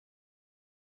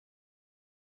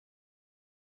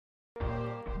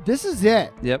This is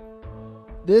it. Yep.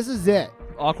 This is it.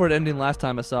 Awkward ending last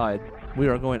time aside, we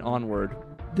are going onward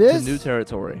This to new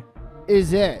territory.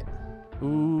 is it.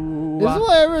 Ooh. This is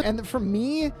whatever. And for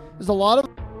me, there's a lot of.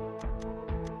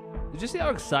 Did you see how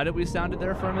excited we sounded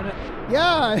there for a minute?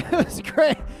 Yeah, it was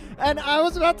great. And I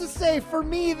was about to say, for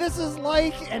me, this is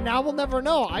like, and now we'll never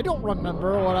know. I don't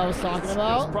remember what I was talking It's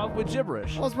about. probably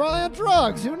gibberish. I was probably on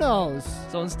drugs. Who knows?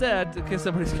 So instead, in case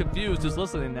somebody's confused who's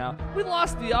listening now, we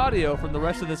lost the audio from the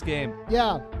rest of this game.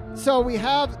 Yeah. So we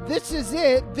have this is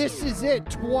it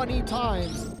 20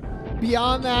 times.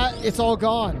 Beyond that, it's all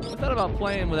gone. I thought about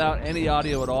playing without any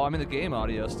audio at all. I mean, the game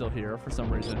audio is still here for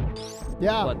some reason.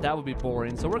 Yeah. But that would be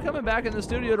boring. So we're coming back in the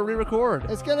studio to re-record.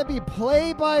 It's going to be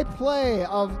play-by-play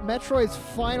of Metroid's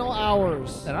final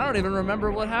hours. And I don't even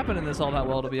remember what happened in this all that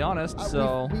well, to be honest.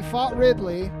 So We fought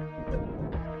Ridley.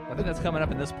 I think that's coming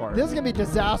up in this part. This is going to be a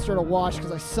disaster to watch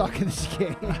because I suck in this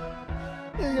game.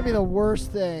 This is going to be the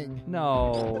worst thing.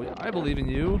 No, I believe in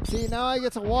you. See, now I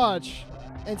get to watch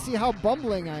and see how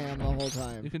bumbling I am the whole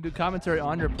time. You can do commentary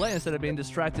on your play instead of being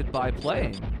distracted by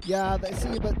playing. Yeah,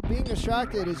 see, but being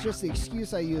distracted is just the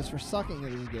excuse I use for sucking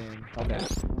at this game. Okay.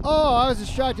 Oh, I was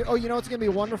distracted. Oh, you know what's going to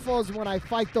be wonderful is when I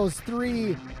fight those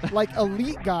 3, like,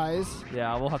 elite guys.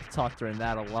 Yeah, we'll have to talk during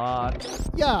that a lot.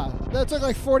 Yeah, that took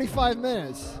like 45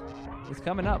 minutes. It's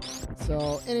coming up.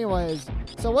 So, anyways,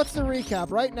 so what's the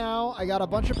recap? Right now, I got a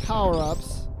bunch of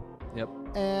power-ups. Yep.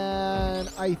 And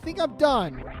I think I'm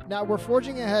done. Now, we're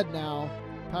forging ahead now.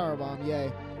 Powerbomb, yay.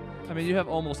 I mean, you have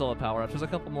almost all the power-ups. There's a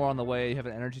couple more on the way. You have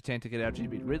an energy tank to get after you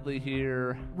beat Ridley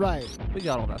here. Right. We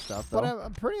got all that stuff, though. But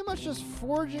I'm pretty much just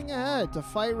forging ahead to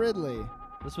fight Ridley.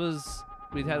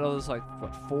 We'd had all those,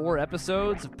 4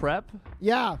 episodes of prep?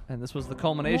 Yeah. And this was the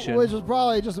culmination. Which was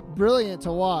probably just brilliant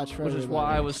to watch for Which is everybody.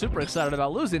 why I was super excited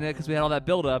about losing it, because we had all that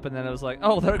build-up, and then it was like,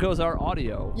 oh, there goes our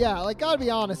audio. Yeah, gotta be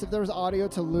honest, if there was audio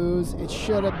to lose, it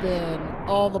should have been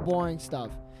all the boring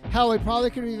stuff. Hell, we probably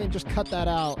could have even just cut that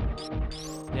out.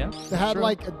 Yeah. They had,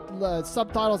 true.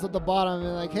 subtitles at the bottom,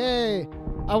 and like, hey,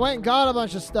 I went and got a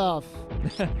bunch of stuff.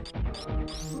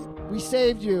 We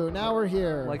saved you. Now we're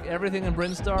here. Like everything in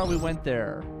Brinstar, we went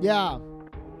there. Yeah.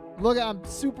 Look, I'm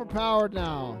super powered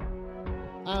now.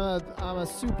 I'm a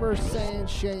Super Saiyan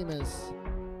Shamus.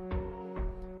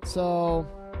 So,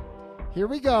 here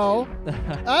we go.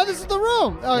 This is the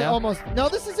room. Yeah. Almost. No,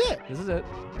 this is it. This is it.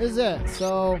 This is it.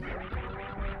 So,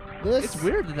 this. It's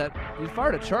weird that you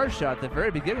fired a charge shot at the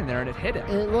very beginning there, and it hit him.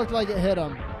 It looked like it hit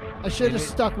him. I should have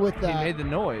just stuck with that. He made the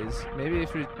noise. Maybe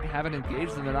if you haven't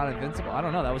engaged them, they're not invincible. I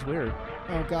don't know. That was weird.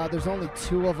 Oh, God. There's only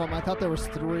 2 of them. I thought there was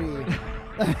 3.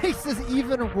 That makes this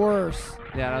even worse.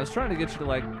 Yeah, and I was trying to get you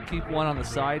to, keep one on the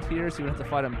side here so you wouldn't have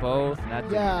to fight them both. And that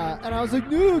Yeah, and I was like,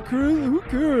 no, Chris, who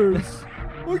cares?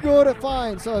 We got it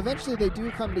fine. So eventually they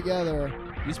do come together.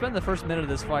 You spend the first minute of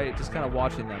this fight just kind of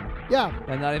watching them. Yeah.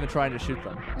 And not even trying to shoot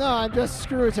them. No, I'm just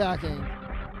screw attacking.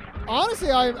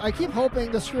 Honestly, I keep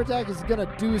hoping the screw attack is going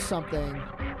to do something.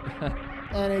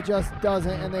 And it just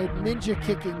doesn't. And they ninja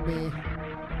kicking me.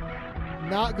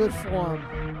 Not good form.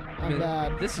 I'm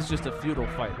bad. This is just a futile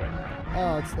fight right now.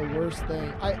 Oh, it's the worst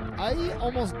thing. I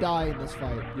almost die in this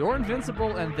fight. You're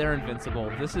invincible and they're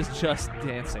invincible. This is just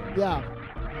dancing. Yeah.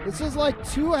 This is like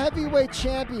 2 heavyweight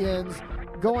champions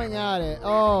going at it.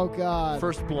 Oh, God.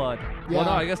 First blood. Yeah. Well,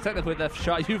 no, I guess technically that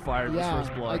shot you fired was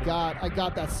first blood. I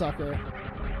got that sucker.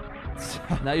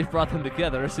 Now you've brought them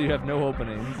together, so you have no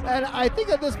openings. And I think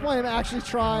at this point I'm actually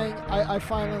trying. I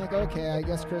finally okay, I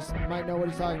guess Chris might know what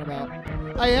he's talking about.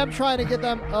 I am trying to get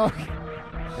them. Oh.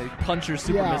 They punch your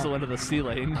super missile into the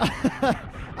ceiling.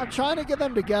 I'm trying to get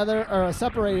them together or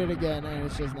separated again, and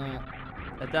it's just not.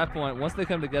 At that point, once they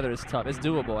come together, it's tough. It's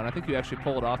doable, and I think you actually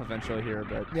pull it off eventually here.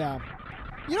 But yeah.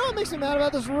 You know what makes me mad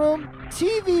about this room?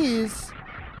 TVs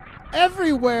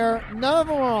everywhere. None of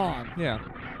them are on. Yeah.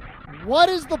 What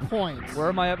is the point? Where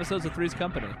are my episodes of Three's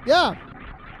Company? Yeah.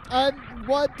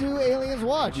 What do aliens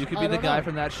watch? You could be the guy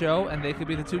from that show, and they could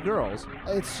be the 2 girls.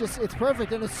 It's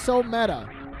perfect, and it's so meta.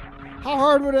 How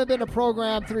hard would it have been to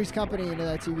program Three's Company into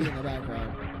that TV in the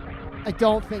background? I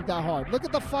don't think that hard. Look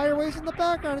at the fireways in the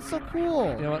background. It's so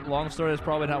cool. You know what? Long story is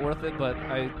probably not worth it, but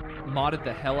I modded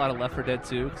the hell out of Left 4 Dead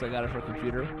 2 because I got it for a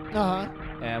computer. Uh-huh.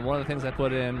 And one of the things I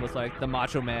put in was the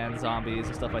Macho Man zombies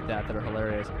and stuff like that are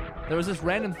hilarious. There was this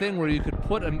random thing where you could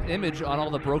put an image on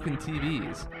all the broken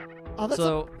TVs. Oh, that's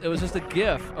So it was just a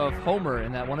gif of Homer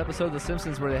in that one episode of The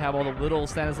Simpsons where they have all the little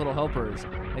Santa's little helpers.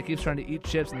 And he keeps trying to eat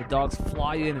chips, and the dogs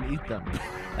fly in and eat them.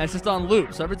 And it's just on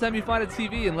loop. So every time you find a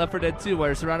TV in Left 4 Dead 2 where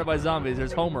you're surrounded by zombies,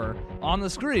 there's Homer on the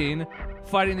screen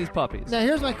fighting these puppies. Now,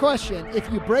 here's my question.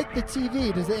 If you break the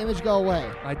TV, does the image go away?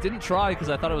 I didn't try because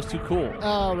I thought it was too cool.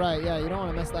 Oh, right. Yeah, you don't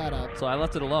want to mess that up. So I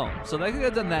left it alone. So they could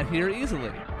have done that here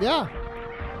easily. Yeah.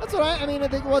 That's what I mean, I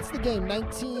think, what's the game?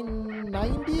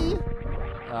 1990?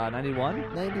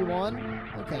 91? 91?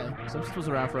 Okay. Simpsons was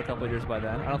around for a couple of years by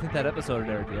then. I don't think that episode had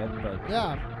aired yet, but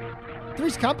Yeah.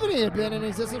 Three's Company had been in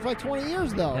existence for like 20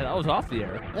 years, though. yeah, that was off the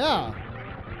air. Yeah.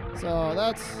 So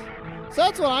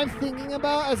that's what I'm thinking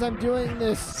about as I'm doing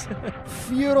this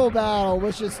feudal battle,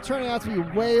 which is turning out to be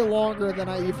way longer than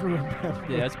I even remember.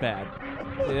 Yeah, it's bad.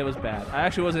 It was bad. I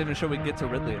actually wasn't even sure we'd get to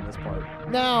Ridley in this part.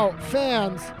 Now,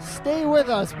 fans, stay with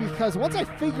us because once I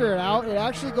figure it out, it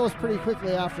actually goes pretty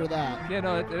quickly after that. Yeah,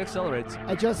 no, it accelerates.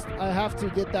 I have to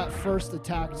get that first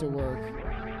attack to work.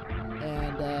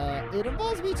 And it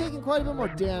involves me taking quite a bit more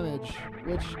damage,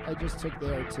 which I just took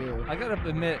there too. I gotta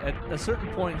admit, at a certain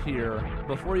point here,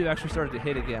 before you actually started to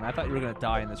hit again, I thought you were gonna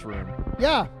die in this room.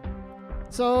 Yeah.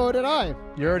 So did I.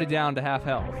 You're already down to half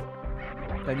health.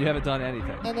 And you haven't done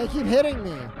anything. And they keep hitting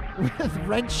me with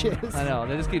wrenches. I know,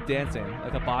 they just keep dancing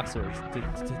like a boxer,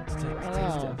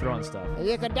 throwing stuff.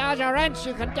 You can dodge a wrench,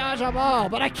 you can dodge a ball,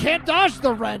 but I can't dodge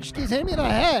the wrench. He's hitting me in the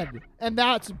head. And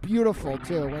that's beautiful,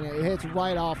 too, when it hits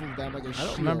right off of them like a shield. I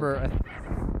don't remember.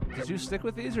 Did you stick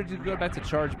with these, or did you go back to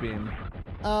charge beam?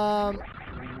 No,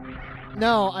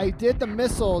 I did the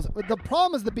missiles. The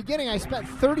problem is the beginning, I spent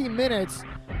 30 minutes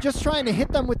just trying to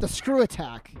hit them with the screw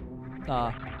attack.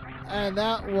 And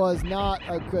that was not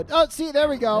a good... Oh, see, there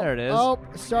we go. There it is. Oh,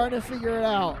 starting to figure it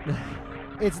out.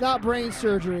 It's not brain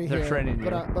surgery They're here. training you.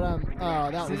 But I'm...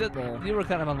 Oh, that See, was bull. you were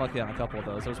kind of unlucky on a couple of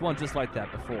those. There was one just like that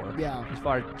before. Yeah. You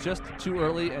fired just too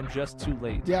early and just too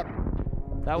late. Yep.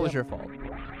 That was your fault.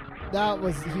 That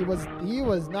was... He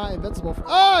was not invincible.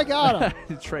 Oh, I got him.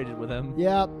 You traded with him.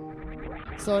 Yep.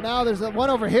 So now there's one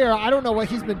over here. I don't know what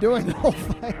he's been doing the whole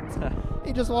fight.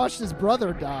 He just watched his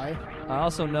brother die. I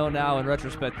also know now in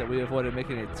retrospect that we avoided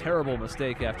making a terrible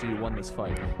mistake after you won this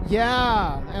fight.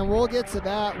 Yeah, and we'll get to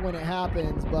that when it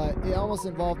happens, but it almost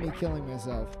involved me killing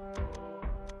myself.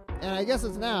 And I guess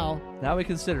it's now. Now we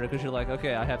consider it because you're like,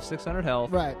 okay, I have 600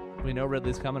 health. Right. We know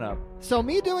Ridley's coming up. So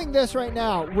me doing this right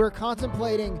now, we're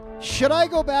contemplating, should I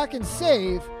go back and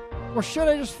save, or should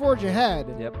I just forge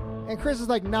ahead? Yep. And Chris is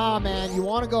like, nah, man, you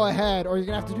want to go ahead, or you're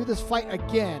going to have to do this fight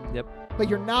again. Yep. But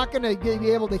you're not going to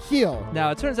be able to heal.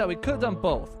 Now, it turns out we could have done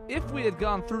both. If we had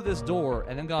gone through this door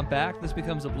and then gone back, this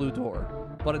becomes a blue door.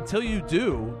 But until you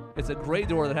do, it's a gray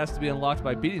door that has to be unlocked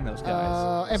by beating those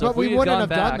guys. But we wouldn't have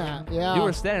done that. Yeah. You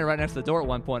were standing right next to the door at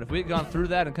one point. If we had gone through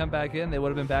that and come back in, they would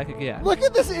have been back again. Look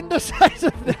at this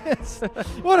indecisiveness.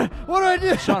 What do I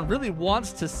do? Sean really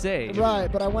wants to save. Right,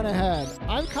 but I went ahead.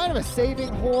 I'm kind of a saving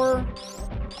whore.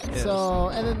 Yes. So,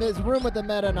 and then this room with the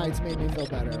Meta Knights made me feel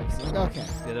better. It's like, okay.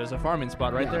 Yeah, there's a farming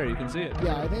spot right there. You can see it.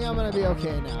 Yeah, I think I'm going to be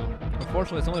okay now.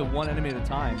 Unfortunately, it's only one enemy at a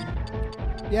time.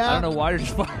 Yeah. I don't know why you're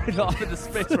just firing off into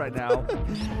space right now.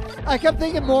 I kept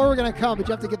thinking more were going to come, but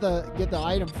you have to get the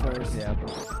item first. Yeah.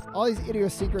 All these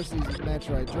idiosyncrasies in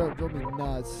Metroid drove me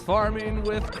nuts. Farming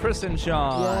with Chris and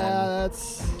Sean. Yeah,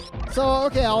 that's... So,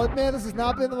 okay, I'll admit this has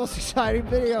not been the most exciting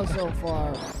video so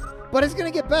far. But it's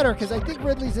going to get better because I think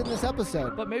Ridley's in this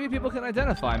episode. But maybe people can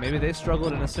identify. Maybe they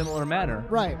struggled in a similar manner.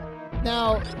 Right.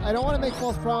 Now, I don't want to make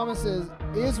false promises.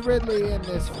 Is Ridley in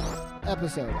this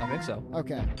episode? I think so.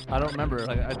 Okay. I don't remember.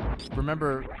 I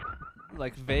remember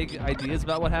vague ideas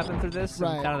about what happened through this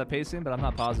and kind of the pacing, but I'm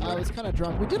not positive. I was kind of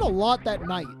drunk. We did a lot that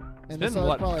night. And it's been, so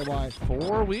that's probably why.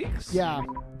 4 weeks? Yeah.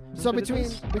 So between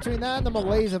that and the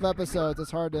malaise of episodes,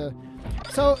 it's hard to...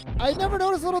 So I never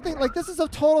noticed a little thing. Like, this is a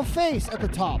total face at the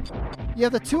top. You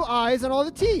have the 2 eyes and all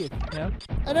the teeth. Yeah.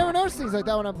 I never noticed things like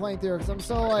that when I'm playing through because I'm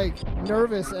so,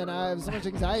 nervous and I have so much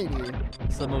anxiety.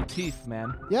 It's the motif,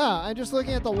 man. Yeah, I'm just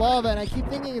looking at the lava and I keep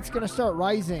thinking it's going to start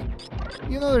rising.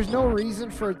 Even though there's no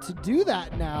reason for it to do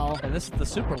that now. And this is the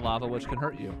super lava, which can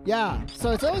hurt you. Yeah,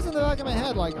 so it's always in the back of my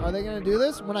head, like, are they going to do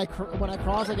this? When I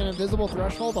cross, an invisible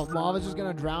threshold, the lava's just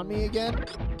going to drown me again?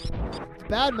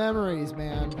 Bad memories,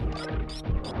 man.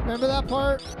 Remember that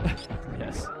part?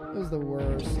 Yes. It was the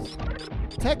worst.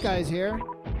 Tech guy's here.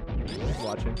 He's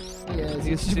watching. He is.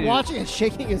 He's watching and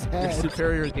shaking his head.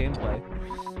 Superior gameplay.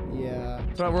 Yeah.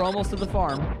 So we're almost to the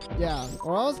farm. Yeah,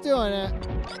 we're almost doing it.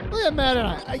 Look at Matt and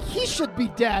I. He should be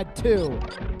dead, too.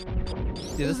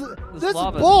 Yeah, this this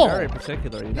lava bull. is very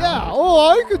particular, you know? Yeah. Oh,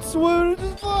 I could swim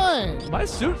just fine. My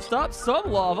suit stops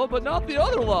some lava, but not the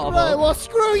other lava. Right. Well,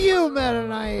 screw you, Meta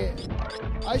Knight.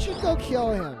 I should go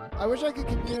kill him. I wish I could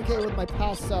communicate with my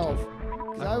past self,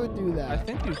 because I would do that. I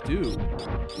think you do.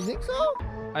 You think so?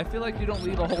 I feel like you don't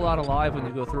leave a whole lot alive when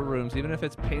you go through rooms, even if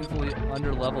it's painfully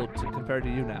under-leveled compared to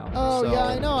you now. Oh, So- yeah,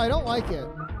 I know. I don't like it.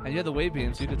 And you have the wave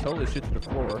beams, so you could totally shoot through the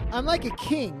floor. I'm like a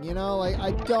king, you know? Like,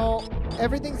 I don't...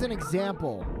 Everything's an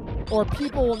example. Or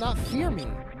people will not fear me.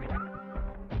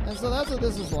 And so that's what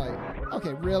this is like.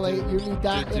 Okay, really? You need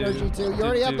that energy, too? You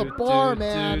already have the bar,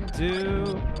 man.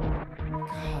 God.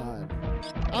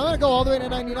 I'm going to go all the way to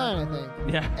 99, I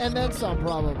think. Yeah. And then some,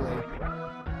 probably.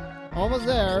 Almost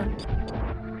there.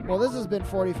 Well, this has been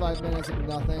 45 minutes of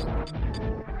nothing.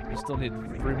 You still need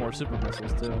 3 more super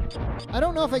missiles, too. I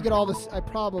don't know if I get all this. I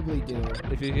probably do.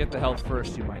 If you get the health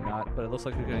first, you might not, but it looks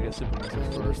like you're going to get super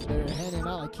missiles first. They're handing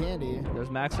out like candy.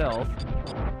 There's max health.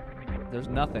 There's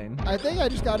nothing. I think I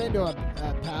just got into a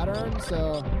pattern,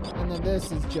 so... And then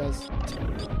this is just...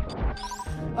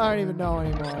 I don't even know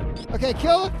anymore. Okay,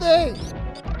 kill the thing!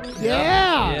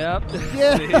 Yeah! Yep.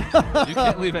 Yeah. See? You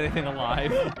can't leave anything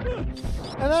alive.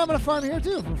 And then I'm going to farm here,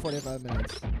 too, for 45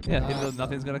 minutes. Yeah, even though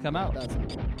nothing's going to come out. That's not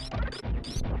true.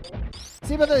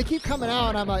 See, but they keep coming out,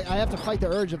 and I'm like, I have to fight the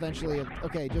urge eventually.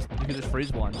 Okay, You can just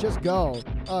freeze one. just go.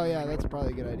 Oh, yeah, that's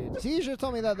probably a good idea. See, you should have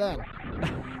told me that then.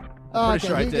 I'm pretty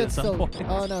sure I did at some point.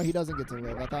 Oh, no, he doesn't get to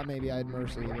live. I thought maybe I had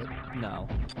mercy, but... No.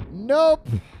 Nope.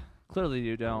 Clearly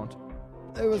you don't.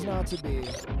 It was not to be.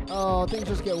 Oh, things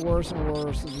just get worse and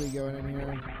worse as we go in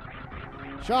here.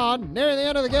 Shaun, near the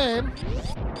end of the game.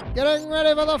 Getting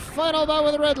ready for the final bout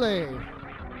with Ridley.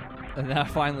 And now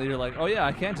finally you're like, oh yeah,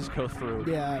 I can't just go through.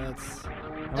 Yeah, that's...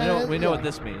 And we know what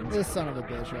this means. This son of a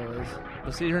bitch always.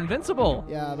 But see, you're invincible.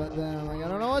 Yeah, but then I'm like, I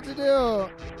don't know what to do.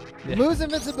 Yeah. Lose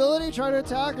invincibility, try to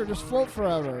attack, or just float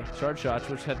forever. Charge shots,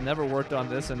 which have never worked on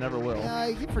this and never will. Yeah,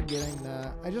 I keep forgetting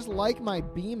that. I just like my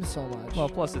beam so much. Well,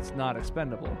 plus it's not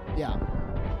expendable. Yeah.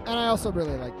 And I also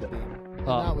really like the beam. And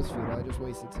that was futile. I just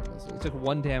wasted some You missiles. took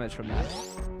 1 damage from that.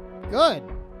 Good.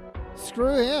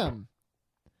 Screw him.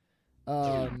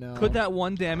 Oh, no. Could that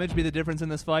 1 damage be the difference in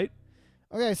this fight?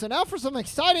 Okay, so now for some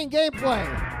exciting gameplay.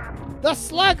 The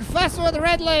slugfest with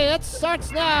Ridley. It starts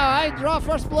now. I draw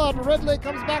first blood. Ridley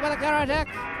comes back with a counterattack.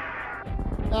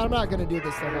 No, I'm not going to do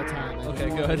this the whole time. I Okay,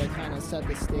 just wanted good. to kind of set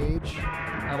the stage.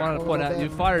 I wanted to point out, you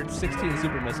fired 16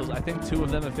 super missiles. I think 2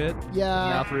 of them have hit. Yeah.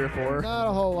 Now 3 or 4. Not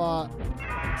a whole lot.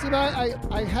 See, but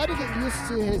I had to get used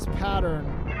to his pattern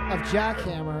of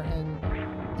jackhammer,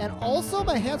 and also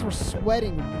my hands were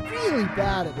sweating really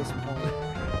bad at this point.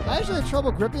 I actually had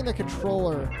trouble gripping the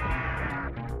controller.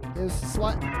 So it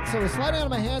was sliding out of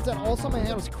my hands, and also my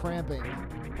hand was cramping.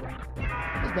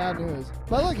 It was bad news.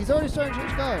 But look, he's already starting to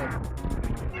change color.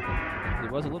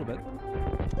 It was a little bit.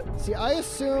 See, I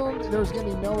assumed there was going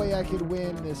to be no way I could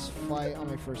win this fight on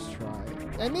my first try.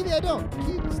 And maybe I don't.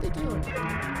 Stay tuned.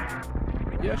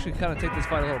 You actually kind of take this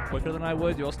fight a little quicker than I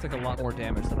would. You also take a lot more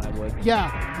damage than I would.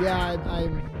 Yeah.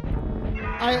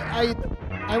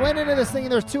 I went into this thinking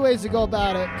there's 2 ways to go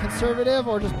about it. Conservative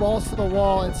or just balls to the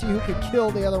wall and see who could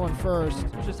kill the other one first.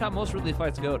 Which is how most Ridley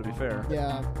fights go, to be fair.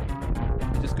 Yeah.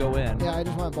 You just go in. Yeah, I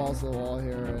just went balls to the wall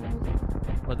here.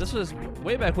 But this was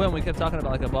way back when we kept talking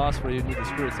about like a boss where you need the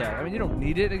screw attack. I mean, you don't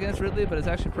need it against Ridley, but it's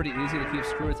actually pretty easy to keep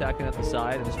screw attacking at the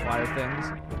side and just fire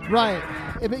things. Right.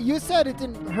 But you said it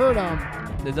didn't hurt him.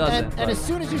 It doesn't. And as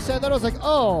soon as you said that, I was like,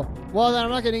 oh, well, then I'm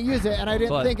not going to use it. And I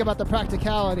didn't think about the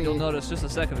practicality. You'll notice just a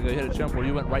second ago you hit a jump where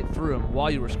you went right through him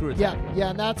while you were screw attacking. Yeah,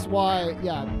 and that's why,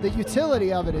 the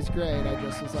utility of it is great. I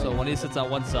just was like... So when he sits on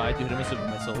one side, you hit him with super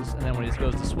missiles, and then when he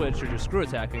goes to switch, you're just screw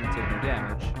attacking and taking no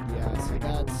damage. Yeah, so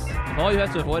that's... If all you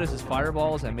have to avoid is his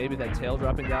fireballs and maybe that tail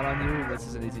dropping down on you, this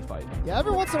is an easy fight. Yeah,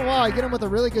 every once in a while I get him with a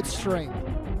really good string.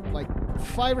 Like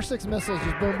 5 or 6 missiles,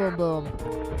 just boom, boom, boom.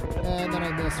 And then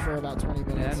I miss for about 20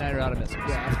 minutes. And now you're out of missiles.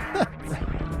 Yeah.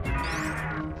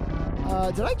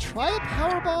 Did I try a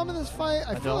power bomb in this fight?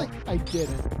 I feel like I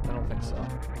didn't. I don't think so.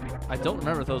 I don't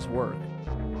remember if those work.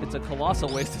 It's a colossal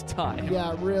waste of time.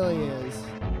 Yeah, it really is.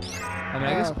 I mean,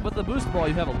 I guess with the boost ball,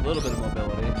 you have a little bit of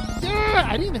mobility. Yeah!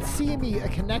 I didn't even see me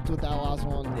connect with that last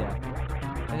one. Yeah.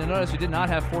 And you'll notice you did not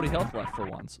have 40 health left for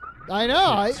once. I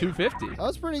know. 250. That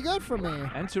was pretty good for me.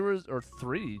 And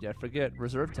 3, I forget,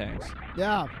 reserve tanks.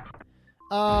 Yeah.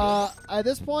 At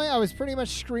this point, I was pretty much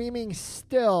screaming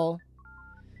still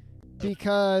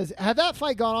because had that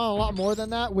fight gone on a lot more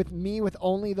than that with me with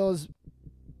only those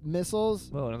missiles.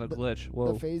 Whoa, another glitch.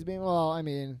 Whoa. The phase beam. Well, I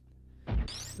mean,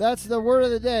 that's the word of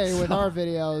the day with our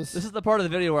videos. This is the part of the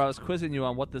video where I was quizzing you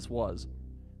on what this was.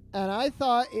 and I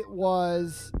thought it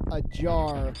was a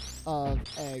jar of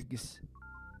eggs.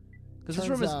 Because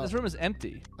Turns this room is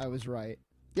empty. I was right.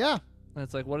 Yeah. And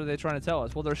it's like, what are they trying to tell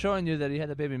us? Well, they're showing you that he had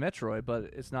the baby Metroid, but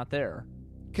it's not there.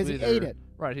 Because So he either- ate it.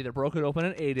 Right, he either broke it open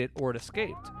and ate it, or it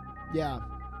escaped. Yeah.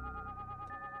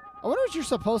 I wonder what you're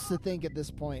supposed to think at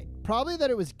this point. Probably that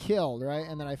it was killed, right?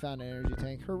 And then I found an energy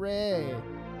tank. Hooray.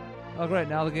 Oh, great,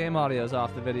 now the game audio's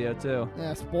off the video, too.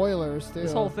 Yeah, spoilers, too.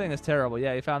 This whole thing is terrible.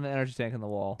 Yeah, you found the energy tank in the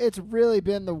wall. It's really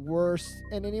been the worst.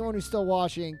 And anyone who's still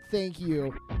watching, thank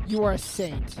you. You are a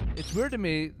saint. It's weird to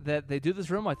me that they do this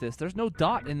room like this. There's no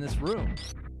dot in this room.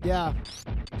 Yeah.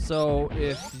 So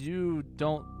if you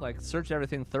don't search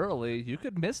everything thoroughly, you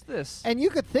could miss this. And you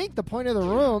could think the point of the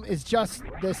room is just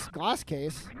this glass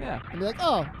case. Yeah. And be like,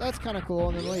 oh, that's kind of cool,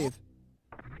 and then leave.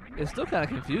 It's still kind of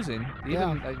confusing. Even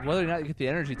Yeah. Whether or not you get the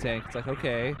energy tank, it's like,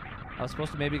 okay, I was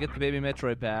supposed to maybe get the baby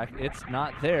Metroid back. It's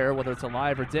not there, whether it's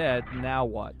alive or dead. Now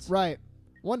what? Right.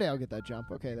 One day I'll get that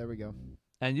jump. Okay, there we go.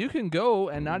 And you can go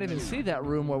and not even see that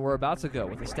room where we're about to go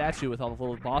with the statue with all the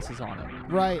little bosses on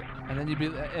it. Right. And then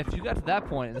if you got to that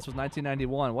point, and this was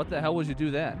 1991, what the hell would you do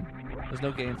then? There's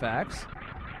no game facts.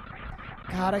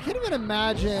 God, I can't even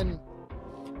imagine.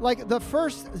 Like, the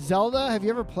first Zelda, have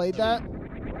you ever played that?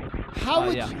 How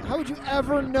would you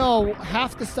ever know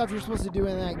half the stuff you're supposed to do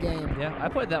in that game? Yeah, I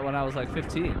played that when I was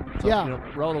 15. So, Yeah.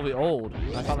 Relatively old.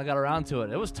 I finally got around to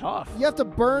it. It was tough. You have to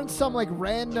burn some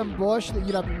random bush that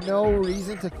you'd have no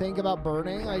reason to think about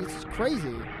burning. It's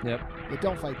crazy. Yep. Yeah,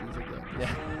 don't fight these again.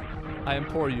 Yeah. I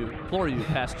implore you,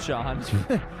 past Shaun.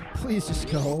 Please just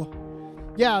go.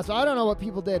 Yeah, so I don't know what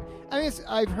people did. I mean,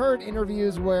 I've heard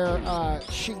interviews where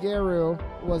Shigeru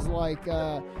was like,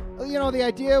 the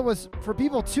idea was for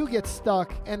people to get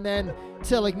stuck and then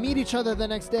to meet each other the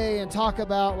next day and talk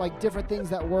about different things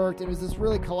that worked. It was this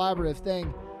really collaborative thing,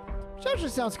 which actually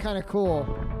sounds kind of cool.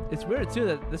 It's weird too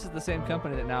that this is the same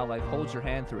company that now holds your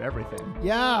hand through everything.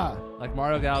 Yeah.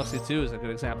 Mario Galaxy 2 is a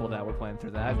good example of that. We're playing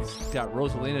through that. It's got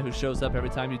Rosalina who shows up every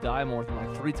time you die more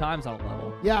than 3 times on a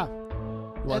level. Yeah.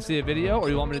 You want to see a video, or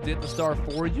you want me to get the star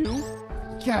for you?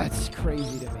 Yeah, it's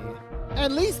crazy to me.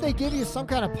 At least they give you some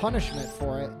kind of punishment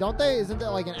for it, don't they? Isn't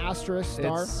that an asterisk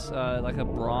star? It's like a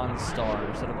bronze star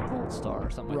instead of a gold star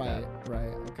or something like that. Right,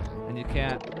 okay. And you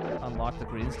can't unlock the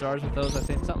green stars with those, I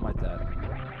think, something like that.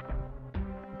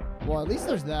 Well, at least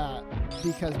there's that,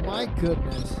 because my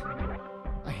goodness,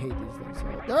 I hate these things.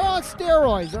 They're on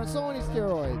steroids. There are so many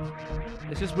steroids.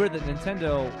 It's just weird that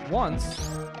Nintendo once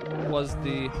was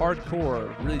the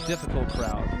hardcore, really difficult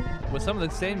crowd with some of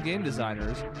the same game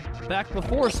designers back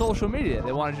before social media.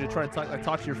 They wanted you to try to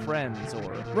talk to your friends,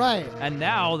 Right. And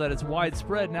now that it's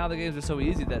widespread, now the games are so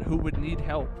easy that who would need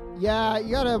help? Yeah,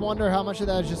 you gotta wonder how much of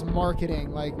that is just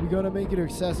marketing. We gotta make it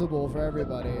accessible for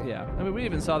everybody. Yeah, I mean, we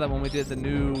even saw that when we did the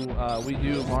new Wii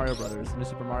U Mario Brothers, New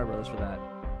Super Mario Brothers for that.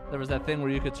 There was that thing where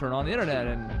you could turn on the internet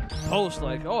and post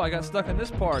oh, I got stuck in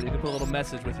this part. You could put a little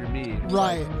message with your me.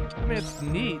 Right. I mean, it's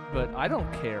neat, but I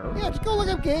don't care. Yeah, just go look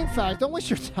up Game Facts. Don't waste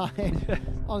your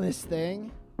time on this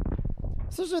thing.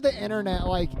 Especially the internet,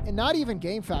 and not even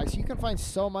Game Facts. You can find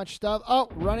so much stuff. Oh,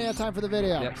 running out of time for the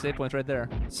video. Yep, save points right there.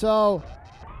 So...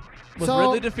 Was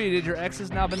Ridley defeated, your ex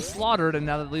has now been slaughtered, and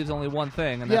now that leaves only one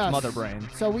thing, and that's Yes. Mother Brain.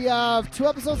 So we have 2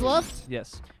 episodes left.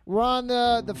 Yes. We're on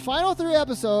the final 3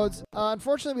 episodes.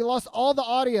 Unfortunately, we lost all the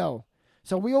audio.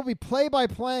 So we will be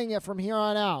play-by-playing it from here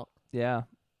on out. Yeah.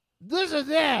 This is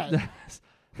it.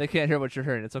 They can't hear what you're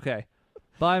hearing. It's okay.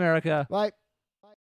 Bye, America. Bye.